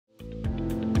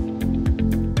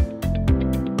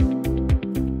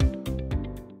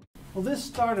Well, this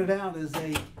started out as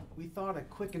we thought a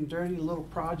quick and dirty little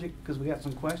project because we got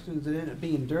some questions that ended up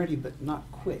being dirty but not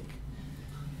quick.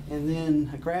 And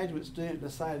then a graduate student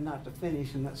decided not to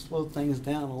finish, and that slowed things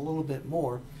down a little bit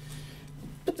more.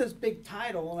 But this big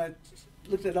title, and I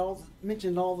looked at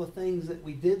mentioned all the things that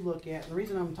we did look at. The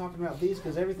reason I'm talking about these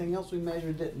because everything else we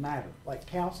measured didn't matter. Like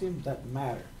calcium doesn't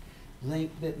matter,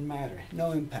 zinc didn't matter,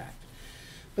 no impact.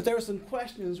 But there were some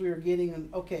questions we were getting,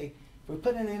 and okay, if we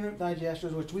put in anaerobic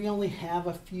digesters, which we only have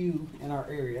a few in our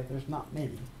area, there's not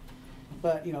many.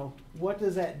 But you know, what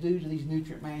does that do to these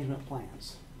nutrient management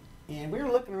plans? And we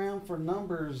were looking around for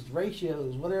numbers,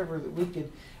 ratios, whatever that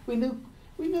we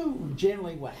knew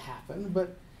generally what happened,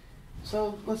 but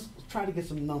so let's try to get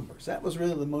some numbers. That was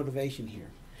really the motivation here.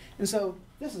 And so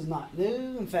this is not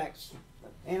new. In fact,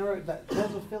 anaerobic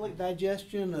mesophilic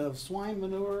digestion of swine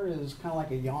manure is kind of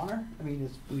like a yawner. I mean,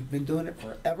 we've been doing it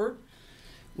forever.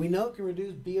 We know it can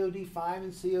reduce BOD5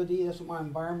 and COD. That's what my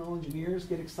environmental engineers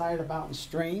get excited about in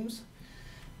streams.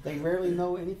 They rarely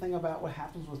know anything about what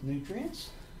happens with nutrients.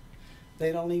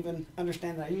 They don't even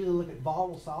understand that I usually look at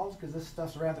volatile solids because this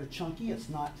stuff's rather chunky. It's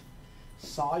not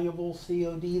soluble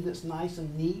COD that's nice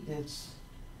and neat. It's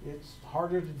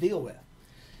harder to deal with.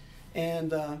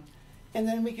 And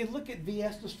then we could look at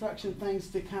VS destruction things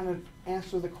to kind of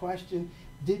answer the question,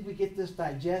 did we get this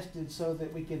digested so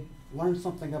that we could learn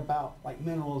something about like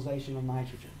mineralization of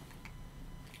nitrogen?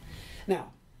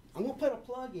 Now, I'm going to put a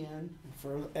plug in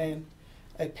for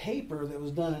a paper that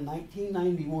was done in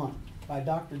 1991 by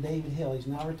Dr. David Hill. He's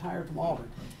now retired from Auburn.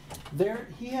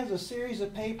 He has a series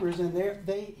of papers, and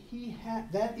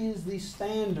that is the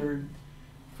standard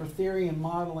for theory and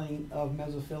modeling of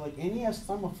mesophilic, and he has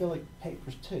thermophilic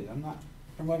papers too. I'm not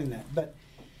promoting that, but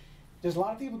there's a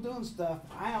lot of people doing stuff.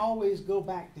 I always go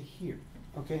back to here,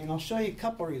 okay, and I'll show you a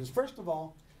couple of reasons. First of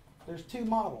all, there's two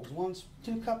models. One's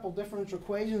two couple differential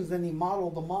equations, then he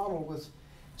modeled the model with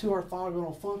two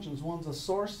orthogonal functions. One's a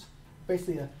source,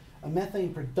 basically a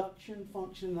methane production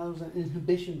function, and the other's an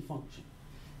inhibition function.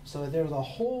 So there was a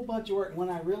whole bunch of work, and what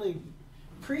I really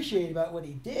appreciate about what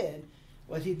he did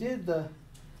was he did the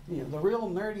real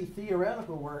nerdy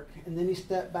theoretical work, and then he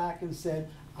stepped back and said,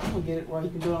 I'm going to get it where you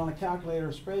can do it on a calculator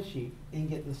or spreadsheet and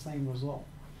get the same result.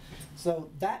 So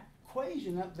that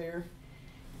equation up there,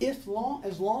 as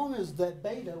long as that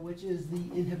beta, which is the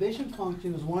inhibition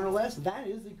function, is 1 or less, that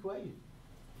is the equation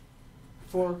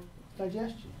for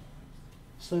digestion,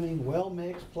 assuming well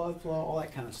mixed, plug flow, all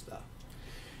that kind of stuff.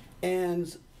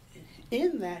 And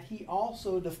in that, he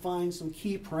also defines some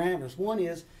key parameters. One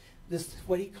is this,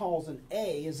 what he calls an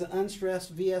A, is an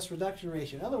unstressed VS reduction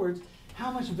ratio. In other words, how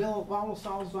much volatile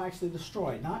solids do I actually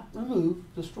destroy? Not remove,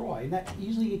 destroy. And that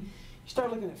usually, you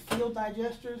start looking at field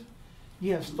digesters,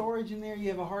 you have storage in there, you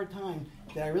have a hard time.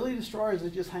 Did I really destroy, or is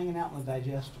it just hanging out in the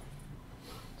digester?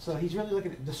 So he's really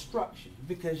looking at destruction,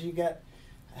 because you got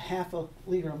half a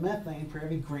liter of methane per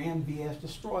every gram VS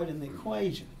destroyed in the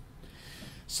equation.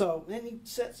 So then he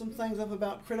set some things up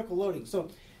about critical loading. So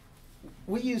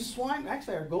we use swine,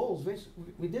 actually our goals,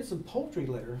 we did some poultry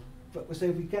litter, but we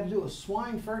said we've got to do a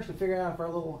swine first to figure out if our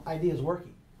little idea is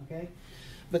working, okay?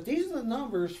 But these are the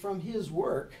numbers from his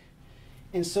work.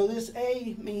 And so this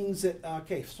A means that,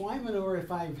 okay, swine manure,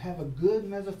 if I have a good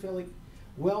mesophilic,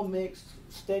 well-mixed,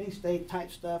 steady state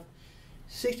type stuff,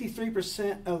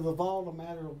 63% of the volatile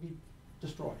matter will be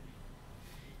destroyed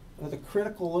with a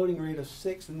critical loading rate of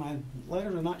 6, and my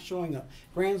letters are not showing up,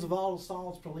 grams of volatile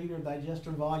solids per liter of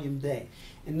digester volume day.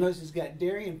 And notice it's got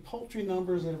dairy and poultry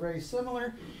numbers that are very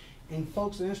similar. And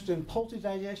folks are interested in poultry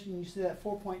digestion, you see that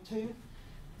 4.2?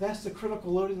 That's the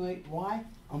critical loading rate. Why?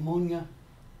 Ammonium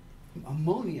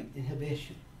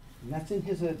inhibition. And that's in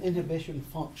his inhibition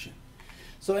function.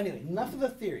 So anyway, enough of the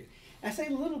theory. I say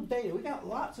little data. We got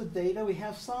lots of data. We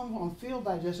have some on field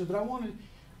digesters, but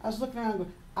I was looking around and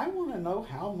going, I want to know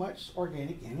how much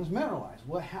organic N is mineralized.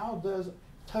 Well, how does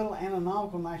total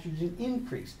anaerobic nitrogen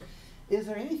increase? Is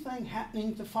there anything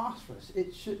happening to phosphorus?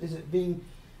 Is it being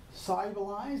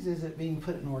solubilized? Is it being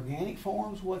put in organic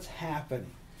forms? What's happening?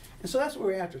 And so that's what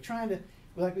we're after, trying to,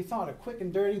 like we thought, a quick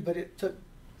and dirty, but it took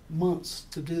months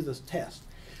to do this test.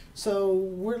 So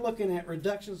we're looking at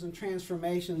reductions and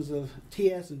transformations of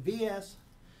TS and VS.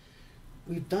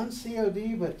 We've done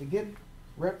COD, but to get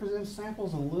representative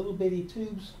samples in little bitty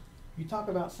tubes, you talk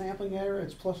about sampling error,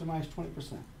 it's plus or minus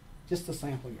 20%, just the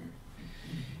sampling error.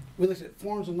 We looked at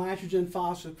forms of nitrogen,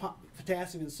 phosphorus,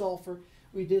 potassium, and sulfur.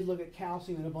 We did look at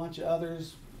calcium and a bunch of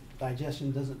others.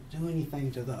 Digestion doesn't do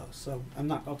anything to those, so I'm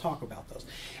not going to talk about those.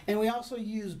 And we also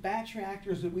use batch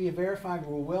reactors that we have verified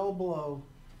were well below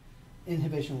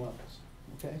inhibition levels,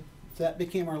 okay? So that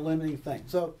became our limiting thing.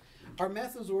 So our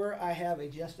methods were, I have a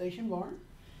gestation barn,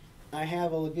 I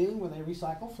have a lagoon where they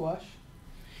recycle flush,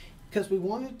 because we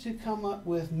wanted to come up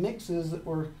with mixes that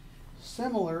were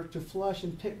similar to flush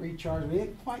and pit recharge. We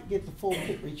didn't quite get the full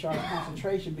pit recharge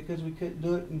concentration because we couldn't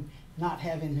do it and not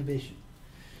have inhibition.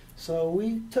 So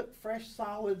we took fresh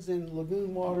solids in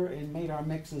lagoon water and made our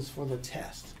mixes for the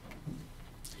test.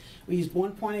 We used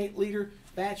 1.8 liter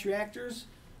batch reactors,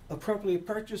 appropriately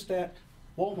purchased at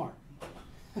Walmart,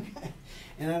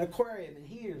 and an aquarium and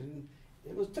heaters. And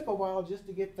it took a while just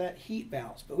to get that heat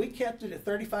balance, but we kept it at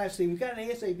 35 C. We got an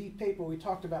ASAB paper where we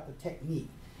talked about the technique.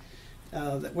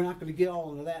 That we're not going to get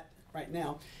all into that right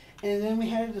now. And then we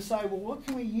had to decide, well, what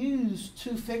can we use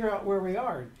to figure out where we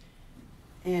are?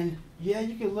 And yeah,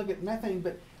 you can look at methane,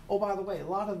 but oh, by the way, a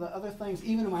lot of the other things,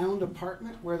 even in my own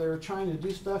department where they're trying to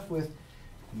do stuff with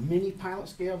mini pilot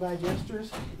scale digesters,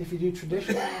 if you do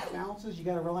traditional mass balances, you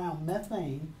got to rely on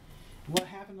methane. And what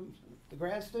happened to the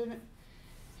grad student?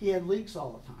 He had leaks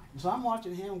all the time. So I'm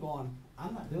watching him going,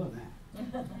 I'm not doing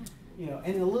that. You know,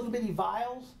 and in the little bitty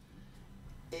vials,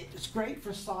 it's great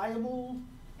for soluble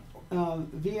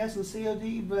VS and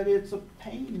COD, but it's a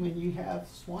pain when you have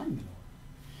swine manure.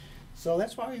 So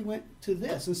that's why we went to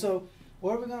this. And so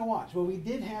what are we going to watch? Well, we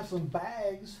did have some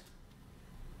bags,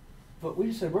 but we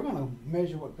just said we're going to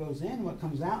measure what goes in, what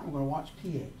comes out, and we're going to watch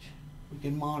pH. We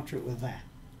can monitor it with that.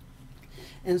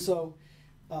 And so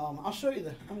I'll show you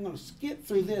I'm going to skip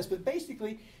through this, but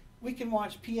basically we can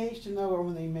watch pH to know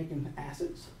when they're making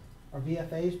acids or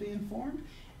VFAs being formed,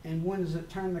 and when does it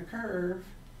turn the curve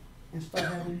and start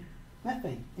having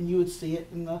methane. And you would see it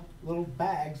in the little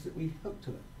bags that we hooked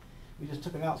to it. We just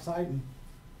took it outside and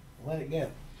let it go.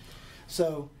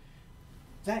 So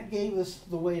that gave us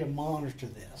the way to monitor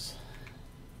this.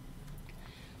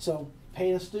 So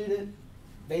paid a student,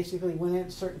 basically went in at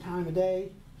a certain time of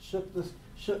day, shook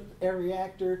air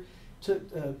reactor,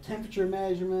 took temperature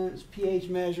measurements, pH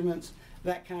measurements,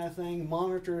 that kind of thing,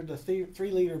 monitored the 3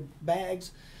 liter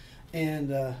bags, and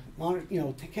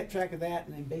kept track of that,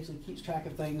 and then basically keeps track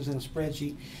of things in a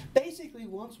spreadsheet. Basically,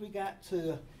 once we got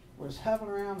to where it's hovering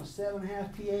around the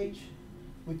 7.5 pH,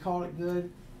 we called it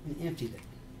good and emptied it.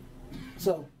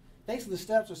 So basically the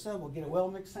steps are simple. Get a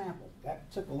well-mixed sample.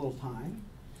 That took a little time.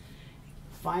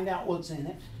 Find out what's in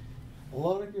it.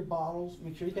 Load up your bottles.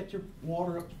 Make sure you get your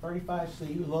water up to 35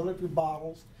 C. Load up your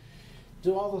bottles.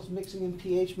 Do all this mixing and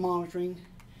pH monitoring.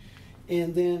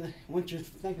 And then once you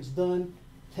think it's done,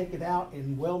 take it out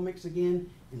and well mix again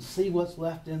and see what's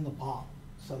left in the bottle.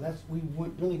 So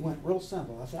really went real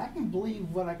simple. I said, I can believe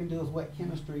what I can do with wet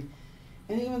chemistry.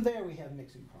 And even there we have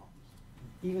mixing problems,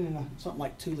 even in something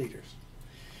like 2 liters.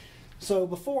 So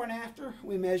before and after,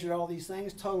 we measured all these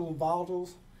things, total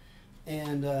volatiles,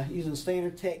 and using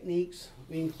standard techniques.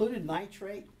 We included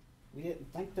nitrate. We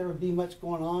didn't think there would be much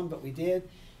going on, but we did.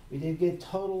 We did get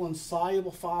total and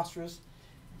soluble phosphorus,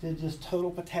 did just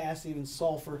total potassium and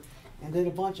sulfur, and did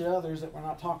a bunch of others that we're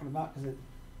not talking about because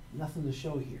nothing to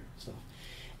show here. So,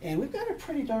 and we've got a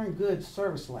pretty darn good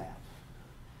service lab.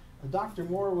 Dr.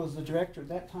 Moore was the director at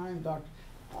that time. I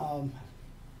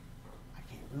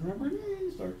can't remember her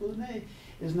name, starts with an A,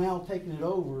 is now taking it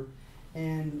over,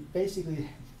 and basically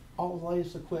all the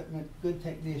latest equipment, good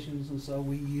technicians, and so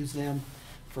we use them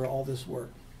for all this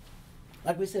work.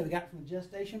 Like we said, we got it from the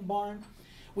gestation barn.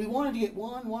 We wanted to get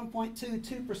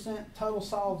 1.2, 2% total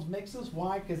solids mixes.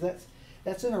 Why? Because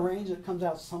that's in a range that comes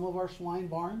out some of our swine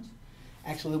barns.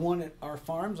 Actually, the one at our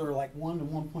farms are like 1 to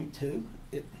 1.2.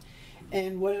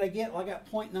 And what did I get? Well, I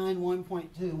got 0.9, 1.2,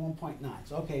 1.9.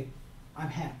 So, okay, I'm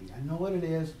happy. I know what it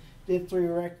is. Did three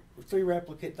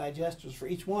replicate digesters for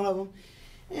each one of them.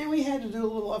 And we had to do a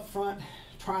little upfront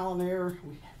trial and error.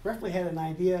 We roughly had an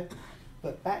idea,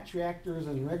 but batch reactors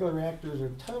and regular reactors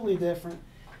are totally different.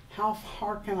 How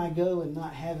far can I go and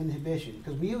not have inhibition?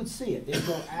 Because we would see it. It'd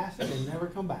go acid and never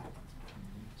come back.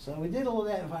 So we did all of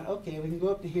that and find, okay, we can go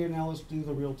up to here, now let's do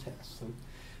the real test. So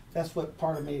that's what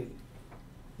part of made it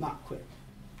not quick.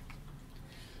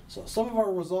 So some of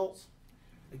our results,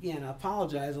 again, I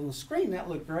apologize, on the screen that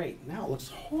looked great. Now it looks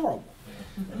horrible.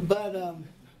 But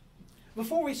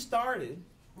before we started,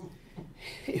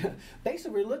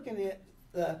 basically we're looking at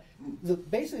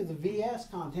basically the VS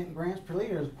content in grams per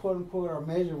liter is quote unquote our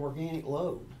measure of organic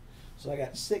load. So I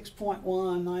got 6.1,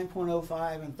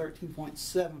 9.05, and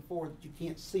 13.74 that you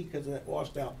can't see because of that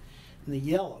washed out in the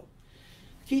yellow.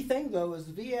 Key thing though is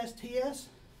the VSTS,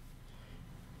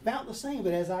 about the same,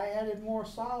 but as I added more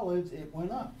solids, it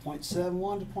went up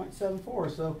 0.71 to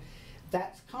 0.74. So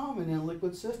that's common in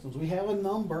liquid systems. We have a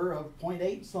number of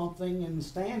 0.8 something in the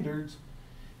standards,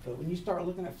 but when you start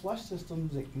looking at flush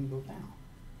systems, it can go down.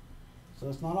 So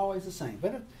it's not always the same.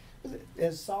 But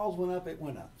as solids went up, it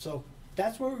went up. So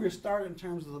That's where we're going to start in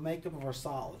terms of the makeup of our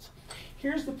solids.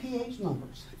 Here's the pH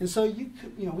numbers. And so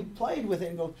we played with it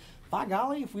and go, by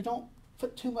golly, if we don't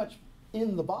put too much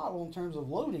in the bottle in terms of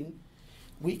loading,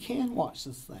 we can watch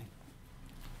this thing.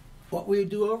 What we would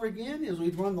do over again is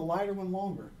we'd run the lighter one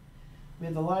longer. We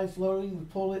had the lightest loading, we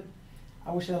pulled it.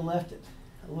 I wish I had left it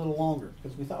a little longer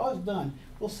because we thought, oh, it's done.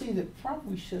 We'll see that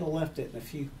probably should have left it in a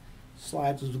few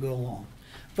slides as we go along.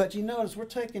 But you notice we're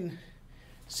taking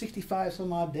 65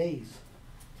 some odd days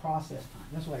process time.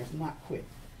 That's why it's not quick.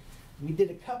 We did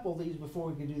a couple of these before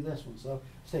we could do this one. So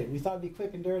say we thought it'd be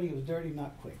quick and dirty. It was dirty,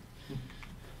 not quick.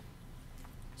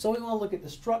 So we want to look at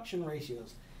destruction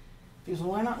ratios. Because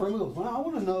why not remove? Well, I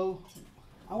want to know,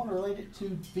 I want to relate it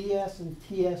to BS and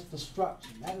TS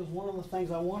destruction. That is one of the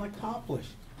things I want to accomplish.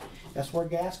 That's where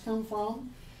gas comes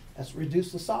from. That's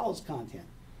reduce the solids content.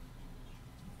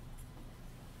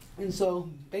 And so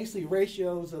basically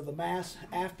ratios of the mass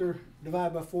after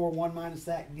divided by 4, 1 minus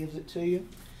that gives it to you.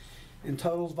 And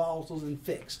totals, volatiles, and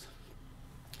fixed.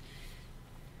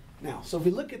 Now, so if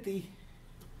we look at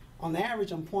on the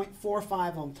average, I'm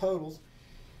 0.45 on totals,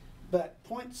 but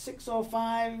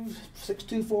 0.605,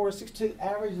 624, 62,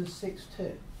 average is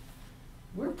 6.2.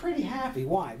 We're pretty happy.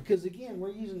 Why? Because again,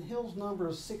 we're using Hill's number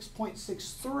of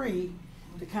 6.63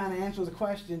 to kind of answer the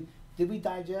question, did we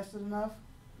digest it enough?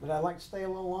 Would I like to stay a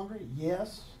little longer?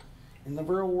 Yes. In the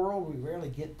real world, we rarely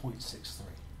get 0.63.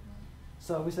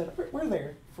 So we said, we're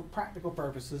there for practical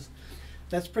purposes.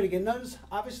 That's pretty good. Notice,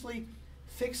 obviously,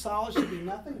 fixed solids should be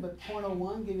nothing, but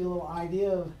 0.01 give you a little idea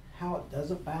of how it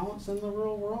doesn't balance in the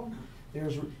real world.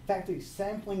 In fact, the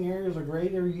sampling errors are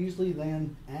greater usually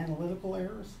than analytical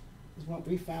errors, is what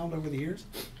we found over the years.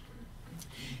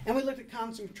 And we looked at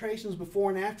concentrations before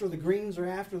and after. The greens are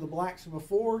after, the blacks are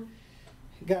before.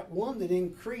 Got one that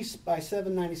increased by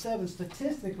 797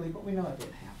 statistically, but we know it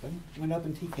didn't happen. It went up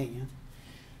in TKN.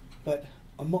 But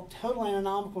total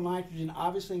anatomical nitrogen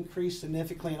obviously increased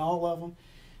significantly in all of them.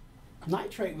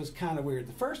 Nitrate was kind of weird.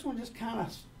 The first one just kind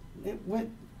of, it went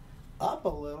up a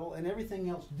little and everything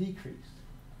else decreased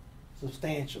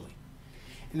substantially.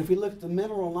 And if we look at the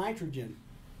mineral nitrogen,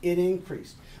 it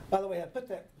increased. By the way, I put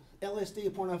that LSD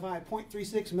of 0.05,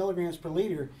 0.36 milligrams per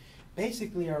liter.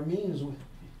 Basically our mean is,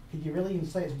 could you really even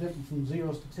say it's different from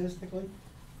zero statistically?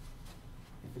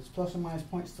 If it's plus or minus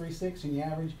 0.36 and you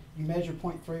average, you measure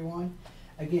 0.31.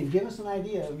 Again, give us an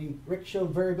idea. I mean, Rick showed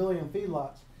variability on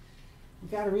feedlots.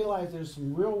 You've got to realize there's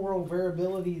some real world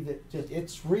variability that just,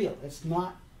 it's real. It's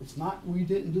not we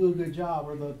didn't do a good job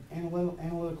or the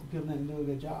analytical people didn't do a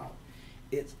good job.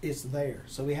 It's there.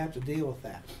 So we have to deal with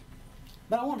that.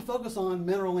 But I want to focus on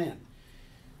mineral N.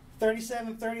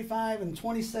 37, 35, and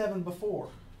 27 before.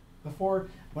 Before,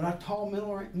 when I call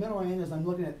mineral N is I'm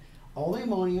looking at all the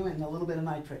ammonium and a little bit of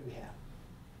nitrate we have.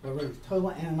 But really,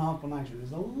 total anatomical nitrogen.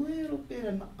 There's a little bit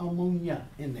of ammonia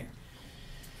in there.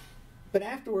 But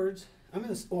afterwards, I'm in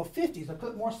the 50s. I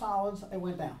put more solids, it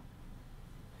went down.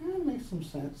 That makes some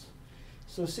sense.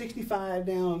 So 65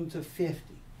 down to 50.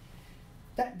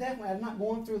 That definitely, I'm not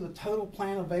going through the total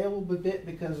plant available bit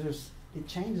because it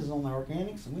changes on the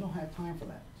organics and we don't have time for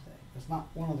that today. That's not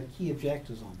one of the key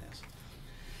objectives on this.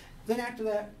 Then after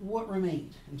that, what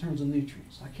remained in terms of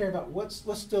nutrients? I care about what's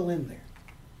still in there.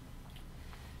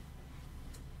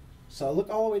 So I look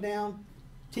all the way down.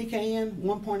 TKN,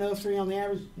 1.03 on the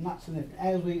average, not significant,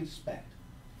 as we expect.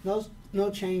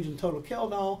 No change in total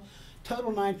kildol,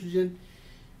 total nitrogen,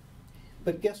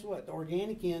 but guess what? The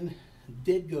organic N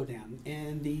did go down,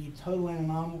 and the total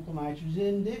anatomical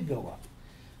nitrogen did go up.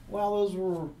 Well, those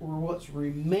were what's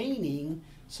remaining,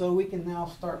 so we can now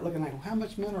start looking at how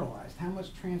much mineralized, how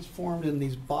much transformed in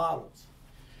these bottles.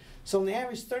 So on the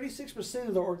average, 36%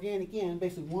 of the organic N,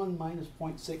 basically 1 minus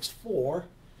 0.64,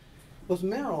 was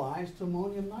mineralized to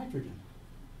ammonium nitrogen.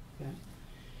 Okay?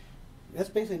 That's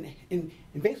basically, and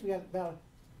basically got about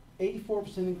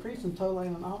 84% increase in total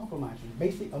anatomical nitrogen.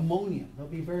 Basically ammonium.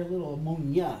 There'll be very little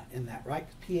ammonia in that, right?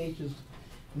 pH is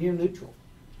near neutral.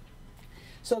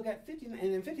 So it got 50,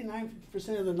 and then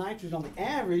 59% of the nitrogen on the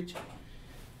average,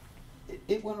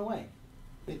 it went away.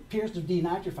 It appears to have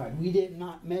denitrified. We did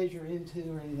not measure into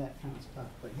or any of that kind of stuff.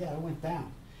 But yeah, it went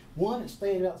down. One, it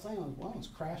stayed about the same. One, it's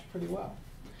crashed pretty well.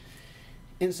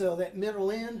 And so that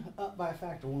mineral N up by a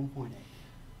factor 1.8.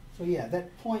 So yeah,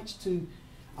 that points to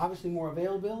obviously more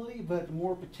availability, but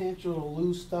more potential to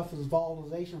lose stuff as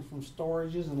volatilization from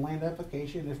storages and land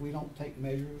application if we don't take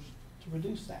measures to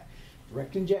reduce that.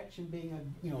 Direct injection being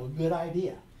a good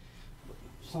idea.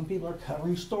 Some people are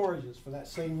covering storages for that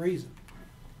same reason.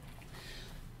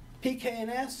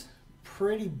 PK&S,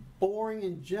 pretty boring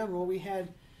in general. We had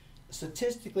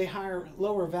statistically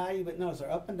lower value, but notice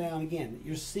they're up and down again.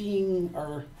 You're seeing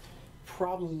our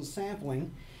problems in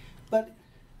sampling. But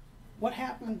what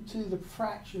happened to the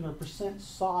fraction or percent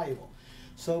soluble?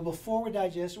 So before we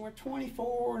digested, we're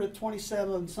 24 to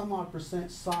 27 some odd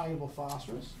percent soluble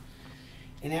phosphorus.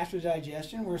 And after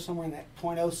digestion, we're somewhere in that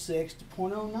 0.06 to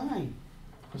 0.09%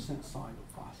 soluble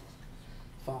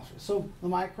phosphorus. So the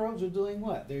microbes are doing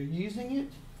what? They're using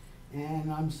it,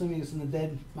 and I'm assuming it's in the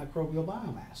dead microbial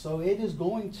biomass. So it is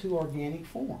going to organic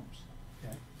forms.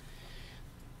 Okay.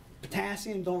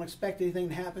 Potassium, don't expect anything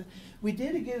to happen. We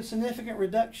did get a significant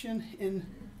reduction in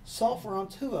sulfur on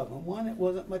 2 of them. One, it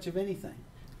wasn't much of anything.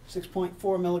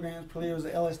 6.4 milligrams per liter was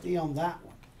the LSD on that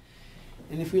one.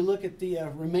 And if we look at the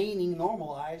remaining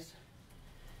normalized,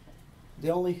 the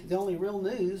only real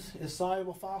news is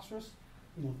soluble phosphorus.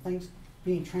 You know, things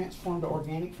being transformed to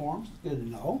organic forms. Good to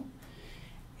know.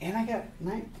 And I got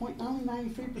only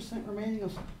 93% remaining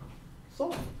of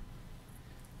sulfur.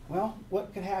 Well,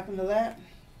 what could happen to that?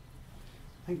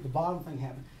 I think the bottom thing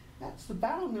happened. That's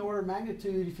about in the order of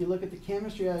magnitude. If you look at the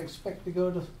chemistry, I'd expect to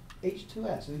go to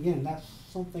H2S. And again, that's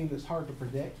something that's hard to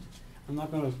predict. I'm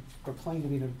not going to proclaim to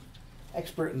be an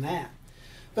expert in that.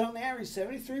 But on the average,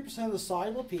 73% of the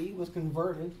soluble P was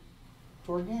converted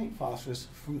to organic phosphorus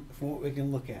from what we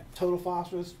can look at. Total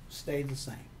phosphorus stayed the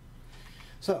same.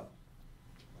 So,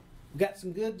 we've got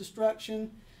some good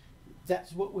destruction.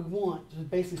 That's what we want, to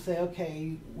basically say,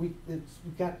 okay, we've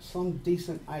got some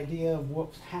decent idea of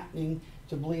what's happening,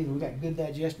 to believe that we've got good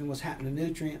digestion, what's happening to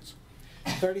nutrients.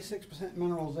 36%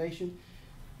 mineralization.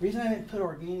 The reason I didn't put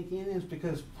organic in is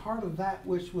because part of that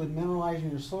which would mineralize in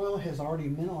your soil has already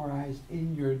mineralized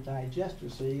in your digester.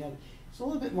 So it's a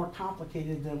little bit more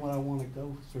complicated than what I want to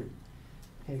go through.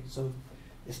 Okay, so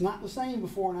it's not the same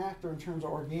before and after in terms of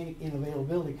organic in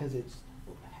availability, because it's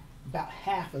about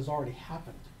half has already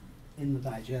happened in the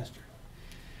digester.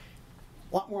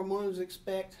 A lot more ammonia to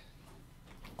expect,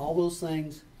 all those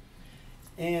things.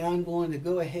 And I'm going to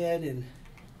go ahead and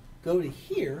go to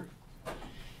here.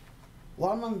 A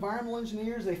lot of environmental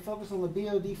engineers, they focus on the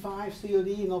BOD5,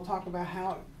 COD, and they'll talk about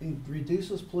how it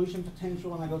reduces pollution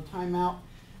potential, and I go time out,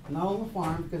 not on the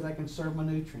farm, because I conserve my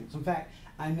nutrients. In fact,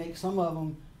 I make some of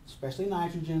them, especially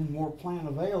nitrogen, more plant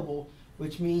available,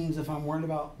 which means if I'm worried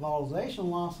about volatilization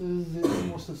losses, it's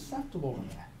more susceptible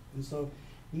to that. And so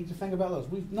you need to think about those.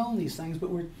 We've known these things, but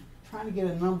we're trying to get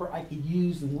a number I could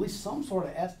use and at least some sort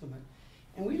of estimate.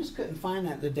 And we just couldn't find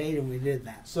that in the data when we did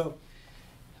that. So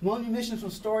ammonia emissions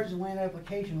from storage and land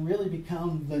application really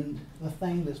become the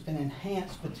thing that's been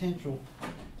enhanced potential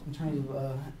in terms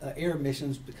of air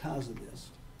emissions because of this.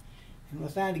 And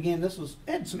with that, again, this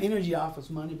had some energy office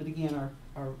money, but again,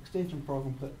 our extension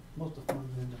program put most of the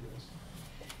funds into this.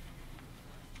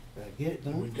 Did I get it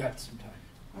done? We've got some time.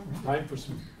 All right. Time for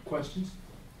some questions?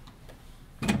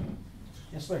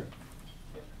 Yes, sir.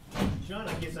 John,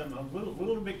 I guess I'm a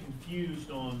little bit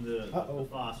confused on the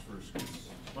phosphorus.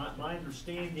 My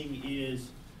understanding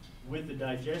is with the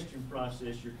digestion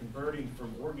process, you're converting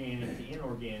from organic to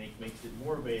inorganic, makes it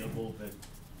more available, but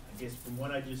I guess from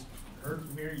what I just heard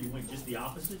from here, you went just the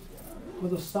opposite?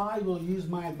 Well, the soluble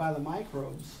used by the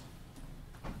microbes,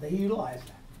 they utilize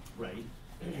that. Right.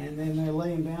 And then they're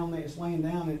laying down, it's in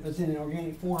an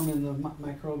organic form in the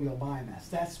microbial biomass.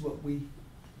 That's what we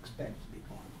expect to be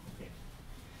going on. Okay.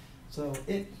 So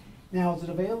now is it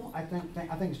available? I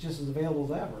think it's just as available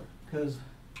as ever, because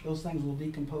those things will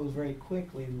decompose very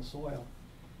quickly in the soil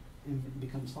and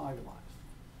become solubilized.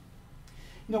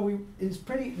 You know, you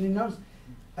notice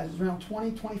it's around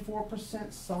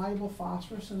 20-24% soluble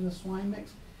phosphorus in the swine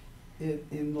mix.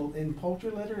 In poultry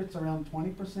litter, it's around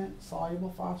 20%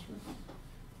 soluble phosphorus.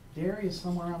 Dairy is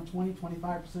somewhere around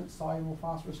 20-25% soluble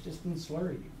phosphorus just in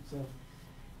slurry. So,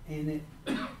 and it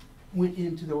went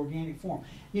into the organic form.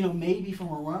 You know, maybe from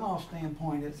a runoff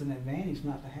standpoint, it's an advantage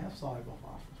not to have soluble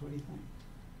phosphorus. What do you think?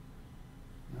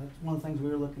 You know, that's one of the things we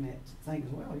were looking at to think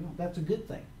as well. You know, that's a good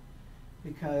thing,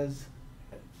 because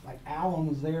like alum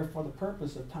was there for the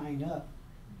purpose of tying up,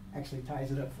 actually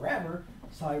ties it up forever,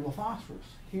 soluble phosphorus.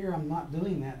 Here I'm not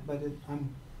doing that, but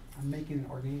I'm making it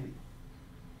organic.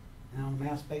 And on a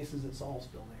mass basis, it's all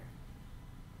still there.